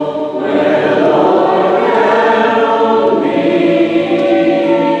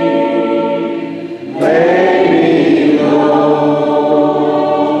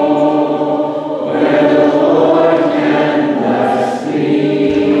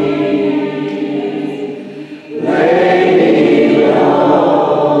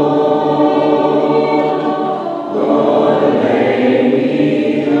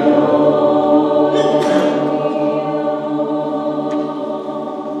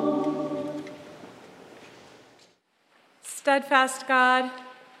Steadfast God,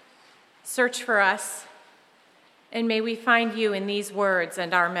 search for us, and may we find you in these words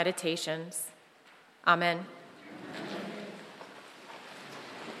and our meditations. Amen.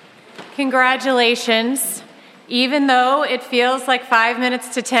 Congratulations. Even though it feels like 5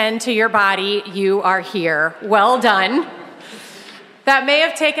 minutes to 10 to your body, you are here. Well done. That may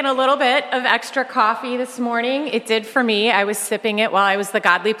have taken a little bit of extra coffee this morning. It did for me. I was sipping it while I was the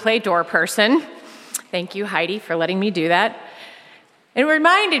Godly Play door person. Thank you, Heidi, for letting me do that. It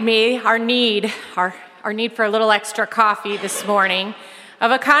reminded me our need for a little extra coffee this morning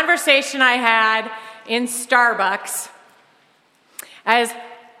of a conversation I had in Starbucks as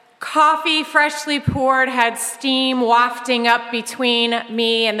coffee, freshly poured, had steam wafting up between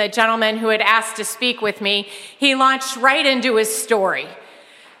me and the gentleman who had asked to speak with me. He launched right into his story.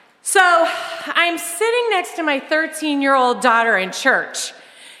 So I'm sitting next to my 13-year-old daughter in church,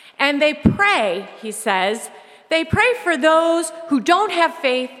 and they pray, he says, they pray for those who don't have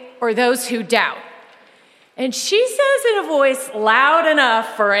faith or those who doubt. And she says in a voice loud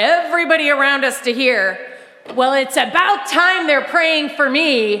enough for everybody around us to hear, "Well, it's about time they're praying for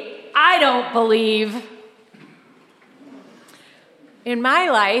me. I don't believe." In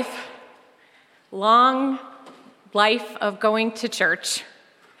my long life of going to church,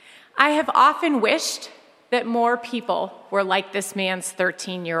 I have often wished that more people were like this man's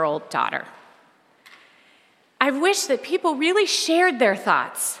 13-year-old daughter. I've wished that people really shared their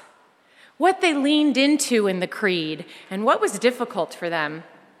thoughts, what they leaned into in the creed, and what was difficult for them,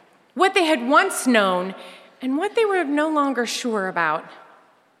 what they had once known, and what they were no longer sure about.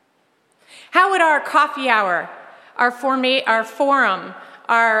 How would our coffee hour, our forum,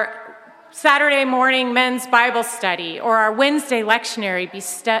 our Saturday morning men's Bible study, or our Wednesday lectionary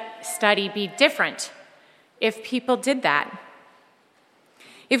study be different if people did that?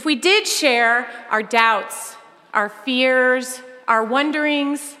 If we did share our doubts, our fears, our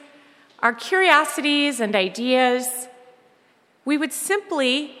wonderings, our curiosities and ideas, we would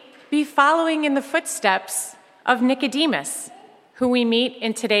simply be following in the footsteps of Nicodemus, who we meet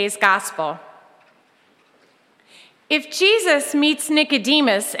in today's gospel. If Jesus meets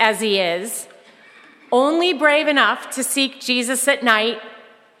Nicodemus as he is, only brave enough to seek Jesus at night,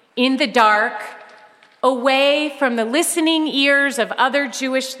 in the dark, away from the listening ears of other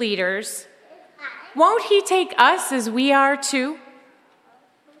Jewish leaders, won't he take us as we are too?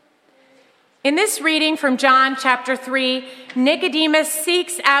 In this reading from John chapter 3, Nicodemus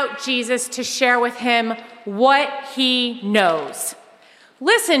seeks out Jesus to share with him what he knows.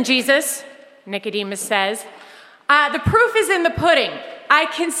 "Listen, Jesus," Nicodemus says, "the proof is in the pudding. I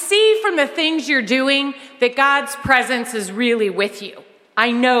can see from the things you're doing that God's presence is really with you.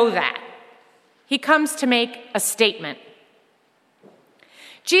 I know that." He comes to make a statement.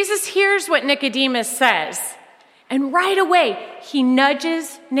 Jesus hears what Nicodemus says, and right away, he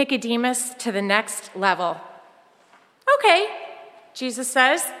nudges Nicodemus to the next level. "Okay," Jesus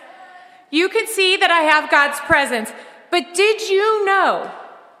says, "you can see that I have God's presence, but did you know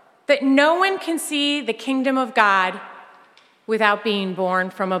that no one can see the kingdom of God without being born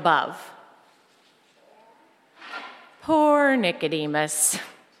from above?" Poor Nicodemus.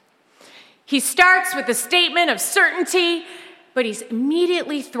 He starts with a statement of certainty, but he's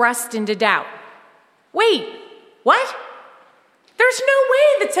immediately thrust into doubt. Wait, what? There's no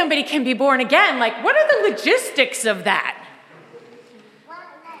way that somebody can be born again. What are the logistics of that?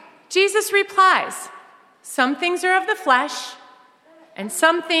 Jesus replies, "Some things are of the flesh, and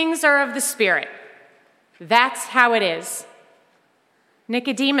some things are of the Spirit. That's how it is."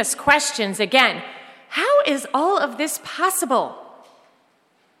 Nicodemus questions again, how is all of this possible?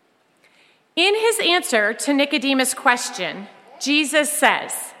 In his answer to Nicodemus' question, Jesus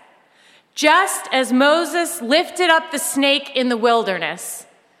says, "Just as Moses lifted up the snake in the wilderness,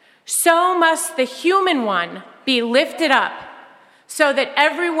 so must the human one be lifted up, so that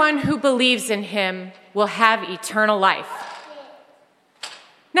everyone who believes in him will have eternal life."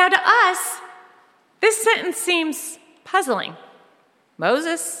 Now to us, this sentence seems puzzling.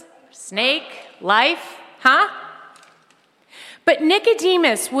 Moses, snake, life, huh? But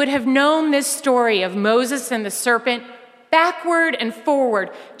Nicodemus would have known this story of Moses and the serpent backward and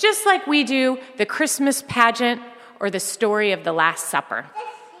forward, just like we do the Christmas pageant or the story of the Last Supper.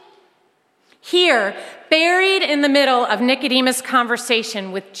 Here, buried in the middle of Nicodemus'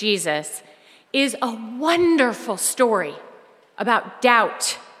 conversation with Jesus, is a wonderful story about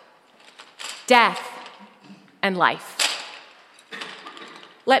doubt, death, and life.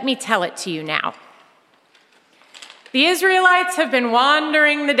 Let me tell it to you now. The Israelites have been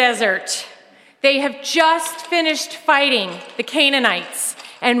wandering the desert. They have just finished fighting the Canaanites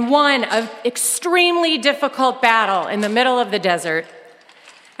and won an extremely difficult battle in the middle of the desert.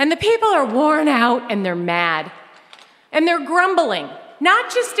 And the people are worn out and they're mad. And they're grumbling,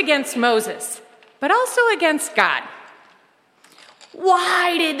 not just against Moses, but also against God.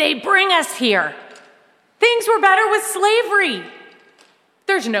 Why did they bring us here? Things were better with slavery.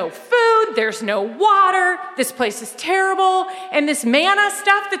 There's no food, there's no water, this place is terrible, and this manna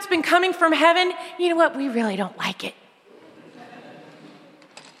stuff that's been coming from heaven, you know what, we really don't like it.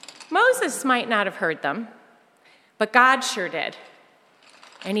 Moses might not have heard them, but God sure did.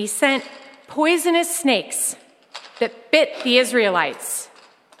 And he sent poisonous snakes that bit the Israelites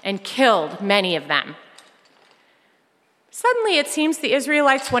and killed many of them. Suddenly, it seems the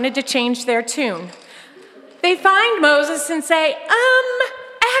Israelites wanted to change their tune. They find Moses and say,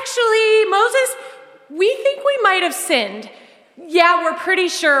 actually, Moses, we think we might have sinned. Yeah, we're pretty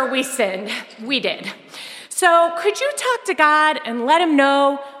sure we sinned. We did. So could you talk to God and let him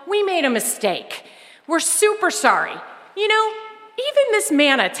know we made a mistake? We're super sorry. You know, even this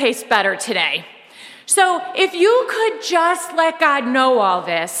manna tastes better today. So if you could just let God know all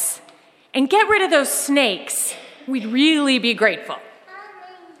this and get rid of those snakes, we'd really be grateful.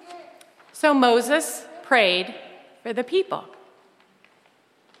 So Moses prayed for the people.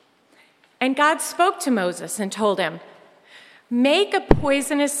 And God spoke to Moses and told him, make a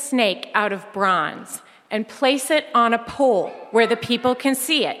poisonous snake out of bronze and place it on a pole where the people can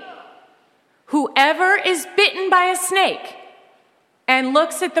see it. Whoever is bitten by a snake and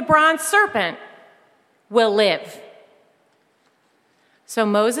looks at the bronze serpent will live. So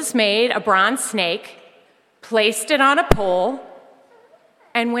Moses made a bronze snake, placed it on a pole,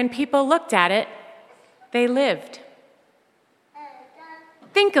 and when people looked at it, they lived.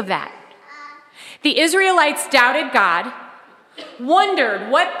 Think of that. The Israelites doubted God, wondered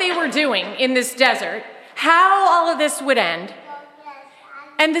what they were doing in this desert, how all of this would end,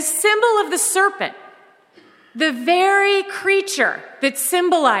 and the symbol of the serpent, the very creature that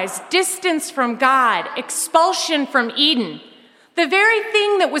symbolized distance from God, expulsion from Eden, the very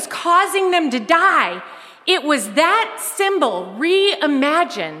thing that was causing them to die, it was that symbol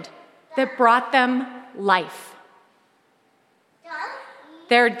reimagined that brought them life.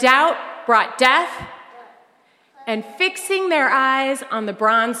 Their doubt brought death, and fixing their eyes on the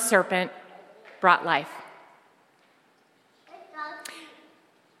bronze serpent brought life.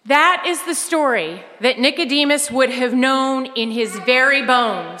 That is the story that Nicodemus would have known in his very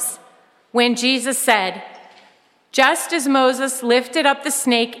bones when Jesus said, just as Moses lifted up the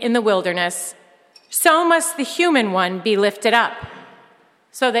snake in the wilderness, so must the human one be lifted up,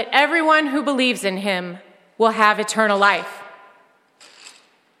 so that everyone who believes in him will have eternal life.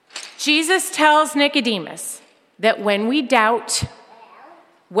 Jesus tells Nicodemus that when we doubt,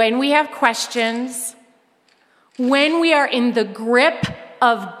 when we have questions, when we are in the grip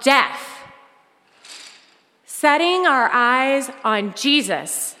of death, setting our eyes on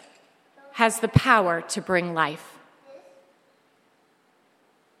Jesus has the power to bring life.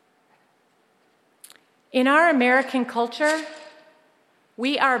 In our American culture,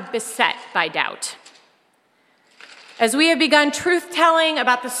 we are beset by doubt. As we have begun truth-telling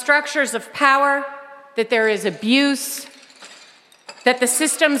about the structures of power, that there is abuse, that the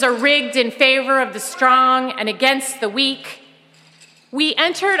systems are rigged in favor of the strong and against the weak, we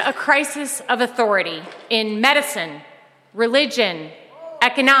entered a crisis of authority in medicine, religion,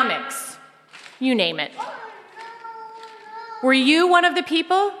 economics, you name it. Were you one of the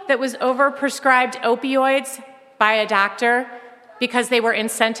people that was overprescribed opioids by a doctor because they were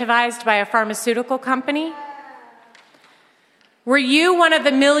incentivized by a pharmaceutical company? Were you one of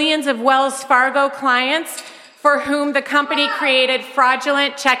the millions of Wells Fargo clients for whom the company created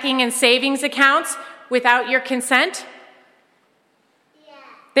fraudulent checking and savings accounts without your consent? Yeah.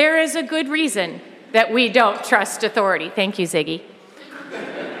 There is a good reason that we don't trust authority. Thank you, Ziggy.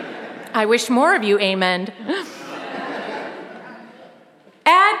 I wish more of you amened.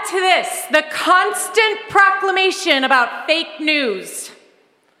 Add to this the constant proclamation about fake news.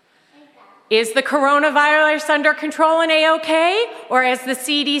 Is the coronavirus under control and A-OK? Or as the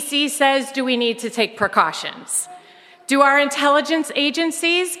CDC says, do we need to take precautions? Do our intelligence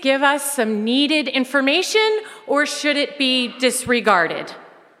agencies give us some needed information, or should it be disregarded?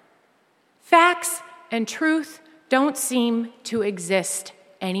 Facts and truth don't seem to exist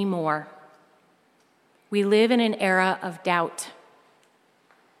anymore. We live in an era of doubt.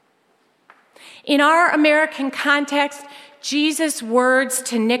 In our American context, Jesus' words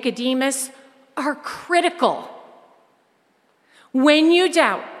to Nicodemus are critical. When you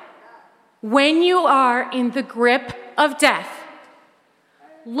doubt, when you are in the grip of death,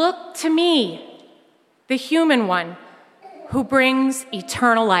 look to me, the human one, who brings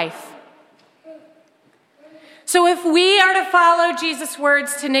eternal life. So if we are to follow Jesus'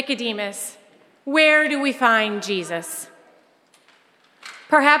 words to Nicodemus, where do we find Jesus?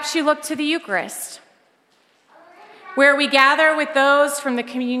 Perhaps you look to the Eucharist, where we gather with those from the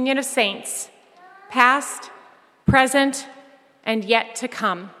communion of saints, past, present, and yet to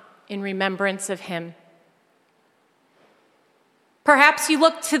come, in remembrance of him. Perhaps you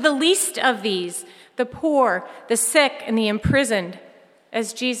look to the least of these, the poor, the sick, and the imprisoned,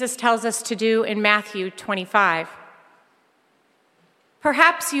 as Jesus tells us to do in Matthew 25.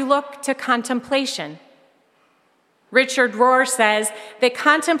 Perhaps you look to contemplation. Richard Rohr says that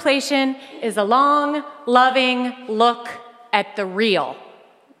contemplation is a long, loving look at the real,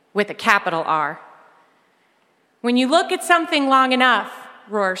 with a capital R. When you look at something long enough,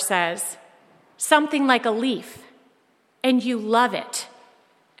 Rohr says, something like a leaf, and you love it,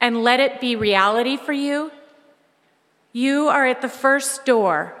 and let it be reality for you, you are at the first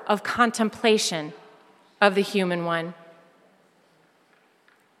door of contemplation of the human one.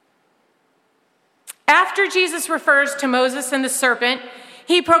 After Jesus refers to Moses and the serpent,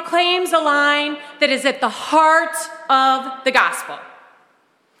 he proclaims a line that is at the heart of the gospel.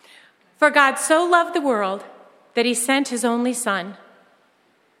 For God so loved the world that he sent his only Son,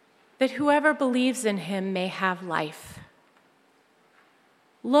 that whoever believes in him may have life.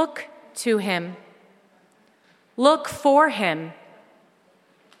 Look to him. Look for him,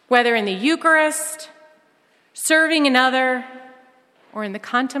 whether in the Eucharist, serving another, or in the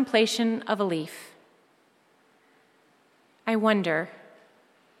contemplation of a leaf. I wonder,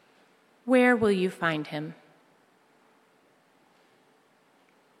 where will you find him?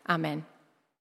 Amen.